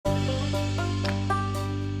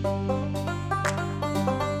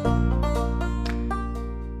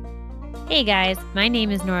Hey guys, my name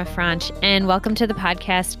is Nora Franch, and welcome to the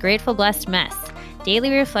podcast Grateful Blessed Mess, daily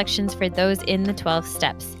reflections for those in the 12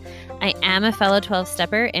 steps. I am a fellow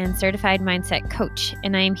 12-stepper and certified mindset coach,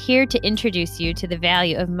 and I am here to introduce you to the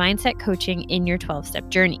value of mindset coaching in your 12-step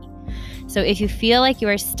journey. So if you feel like you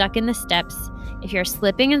are stuck in the steps, if you're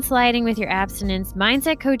slipping and sliding with your abstinence,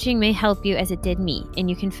 mindset coaching may help you as it did me, and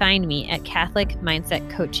you can find me at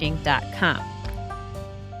CatholicMindsetCoaching.com.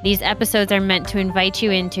 These episodes are meant to invite you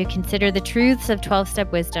in to consider the truths of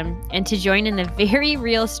 12-step wisdom and to join in the very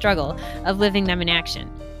real struggle of living them in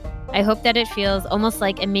action. I hope that it feels almost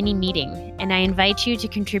like a mini meeting, and I invite you to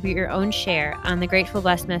contribute your own share on the Grateful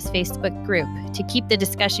Blessed Mess Facebook group to keep the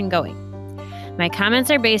discussion going. My comments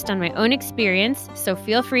are based on my own experience, so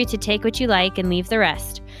feel free to take what you like and leave the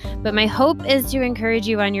rest. But my hope is to encourage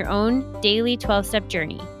you on your own daily 12-step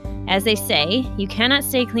journey. As they say, you cannot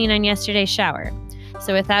stay clean on yesterday's shower.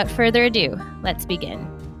 So without further ado, let's begin.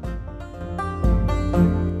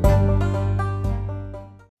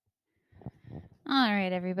 All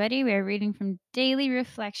right, everybody, we are reading from Daily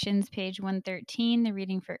Reflections, page 113, the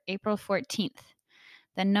reading for April 14th.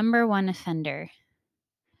 The number one offender.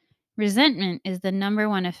 Resentment is the number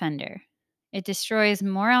one offender. It destroys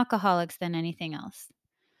more alcoholics than anything else.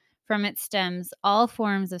 From it stems all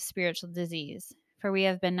forms of spiritual disease, for we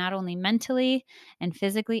have been not only mentally and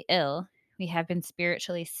physically ill, we have been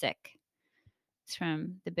spiritually sick. It's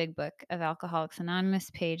from the Big Book of Alcoholics Anonymous,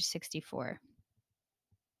 page 64.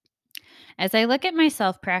 As I look at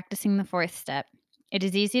myself practicing the fourth step, it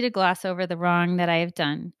is easy to gloss over the wrong that I have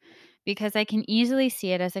done, because I can easily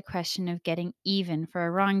see it as a question of getting even for a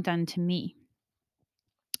wrong done to me.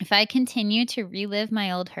 If I continue to relive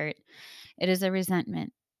my old hurt, it is a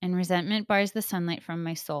resentment, and resentment bars the sunlight from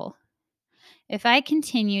my soul. If I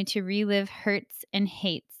continue to relive hurts and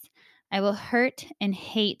hates, I will hurt and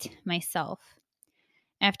hate myself.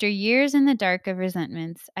 After years in the dark of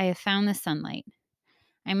resentments, I have found the sunlight.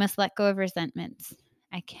 I must let go of resentments.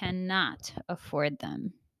 I cannot afford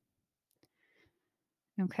them.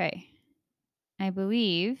 Okay. I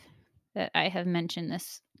believe that I have mentioned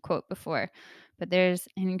this quote before, but there's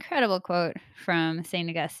an incredible quote from St.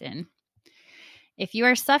 Augustine. If you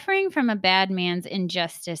are suffering from a bad man's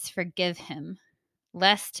injustice, forgive him,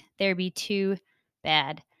 lest there be two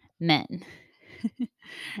bad men.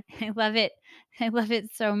 I love it. I love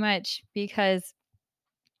it so much because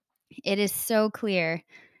it is so clear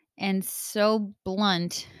and so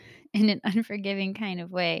blunt in an unforgiving kind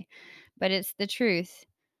of way. But it's the truth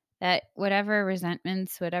that whatever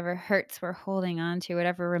resentments, whatever hurts we're holding on to,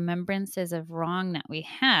 whatever remembrances of wrong that we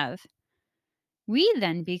have, we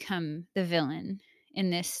then become the villain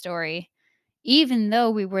in this story, even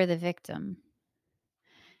though we were the victim.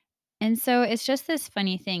 And so it's just this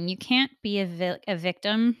funny thing. You can't be a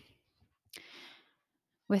victim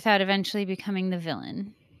without eventually becoming the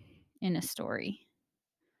villain in a story,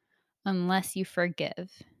 unless you forgive,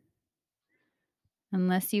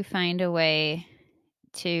 unless you find a way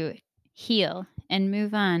to heal and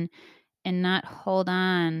move on and not hold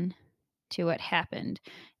on to what happened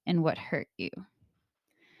and what hurt you.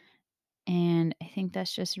 And I think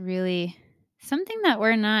that's just really something that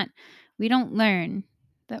we don't learn,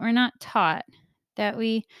 that we're not taught, that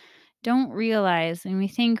we don't realize, and we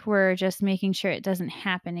think we're just making sure it doesn't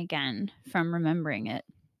happen again from remembering it.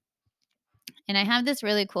 And I have this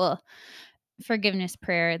really cool forgiveness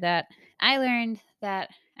prayer that I learned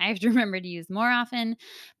that I have to remember to use more often.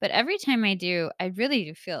 But every time I do, I really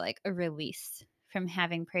do feel like a release from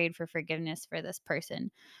having prayed for forgiveness for this person.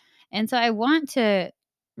 And so I want to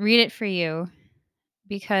read it for you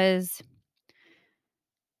because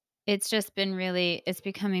it's just been it's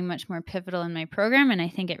becoming much more pivotal in my program. And I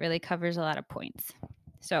think it really covers a lot of points.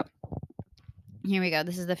 So here we go.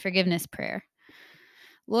 This is the forgiveness prayer.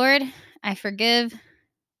 Lord, I forgive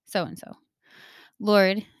so-and-so.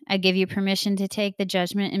 Lord, I give you permission to take the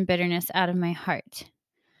judgment and bitterness out of my heart.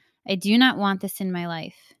 I do not want this in my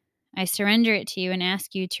life. I surrender it to you and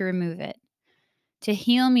ask you to remove it, to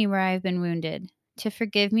heal me where I have been wounded, to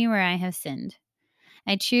forgive me where I have sinned.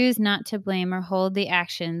 I choose not to blame or hold the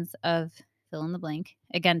actions of fill in the blank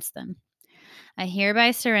against them. I hereby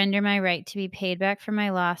surrender my right to be paid back for my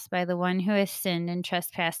loss by the one who has sinned and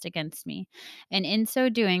trespassed against me, and in so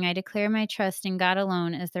doing I declare my trust in God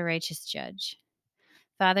alone as the righteous judge.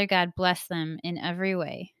 Father God, bless them in every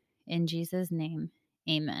way. In Jesus' name,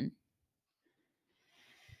 amen.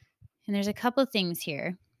 And there's a couple things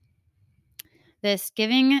here. This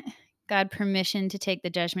giving God permission to take the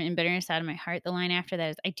judgment and bitterness out of my heart, the line after that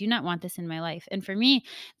is, I do not want this in my life. And for me,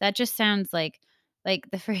 that just sounds like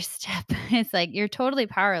the first step. It's like you're totally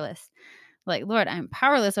powerless. like, Lord, I'm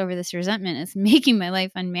powerless over this resentment. It's making my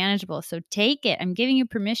life unmanageable. So take it. I'm giving you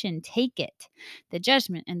permission. Take it. The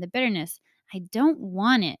judgment and the bitterness. I don't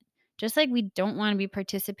want it. Just like we don't want to be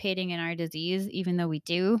participating in our disease, even though we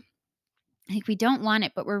do. Like we don't want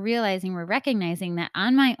it, but we're recognizing that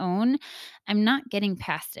on my own, I'm not getting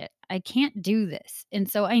past it. I can't do this. And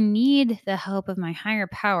so I need the help of my higher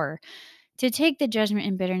power to take the judgment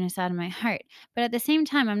and bitterness out of my heart. But at the same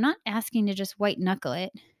time, I'm not asking to just white knuckle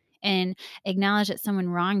it and acknowledge that someone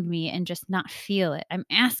wronged me and just not feel it. I'm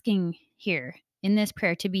asking here in this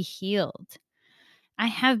prayer to be healed. I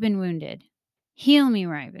have been wounded. Heal me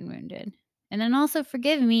where I've been wounded. And then also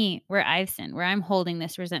forgive me where I've sinned, where I'm holding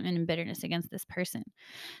this resentment and bitterness against this person.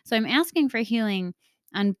 So I'm asking for healing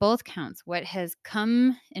on both counts, what has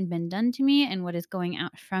come and been done to me and what is going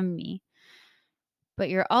out from me. But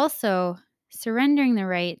you're also surrendering the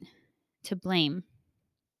right to blame.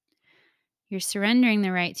 You're surrendering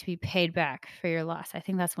the right to be paid back for your loss. I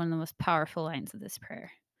think that's one of the most powerful lines of this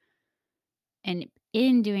prayer. And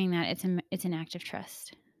in doing that, it's an act of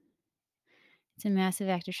trust. It's a massive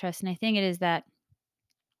act of trust. And I think it is that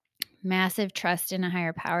massive trust in a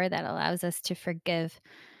higher power that allows us to forgive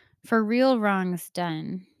for real wrongs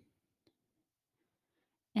done.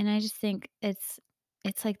 And I just think it's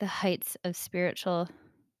like the heights of spiritual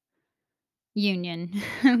union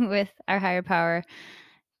with our higher power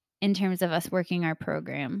in terms of us working our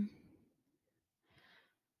program.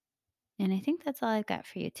 And I think that's all I've got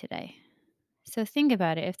for you today. So think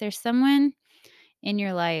about it. If there's someone in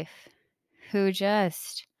your life who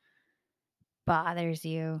just bothers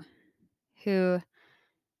you, who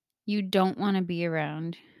you don't want to be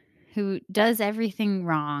around, who does everything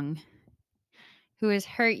wrong, who has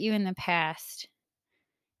hurt you in the past,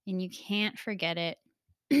 and you can't forget it,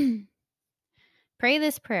 pray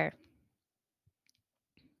this prayer.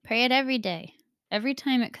 Pray it every day, every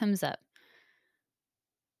time it comes up.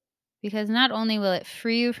 Because not only will it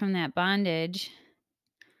free you from that bondage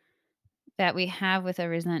that we have with a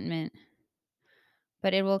resentment,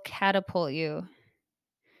 but it will catapult you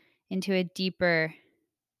into a deeper,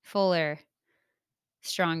 fuller,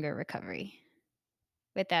 stronger recovery.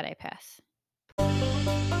 With that, I pass.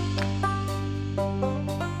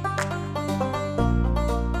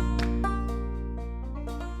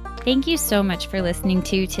 Thank you so much for listening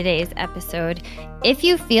to today's episode. If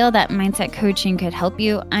you feel that mindset coaching could help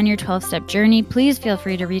you on your 12-step journey, please feel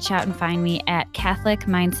free to reach out and find me at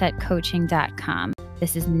catholicmindsetcoaching.com.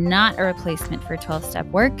 This is not a replacement for 12-step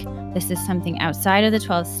work. This is something outside of the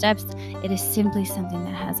 12 steps. It is simply something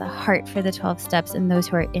that has a heart for the 12 steps and those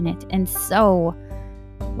who are in it. And so,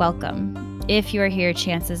 welcome. If you are here,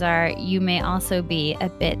 chances are you may also be a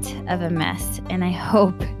bit of a mess. And I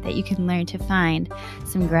hope that you can learn to find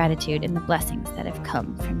some gratitude in the blessings that have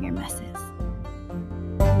come from your messes.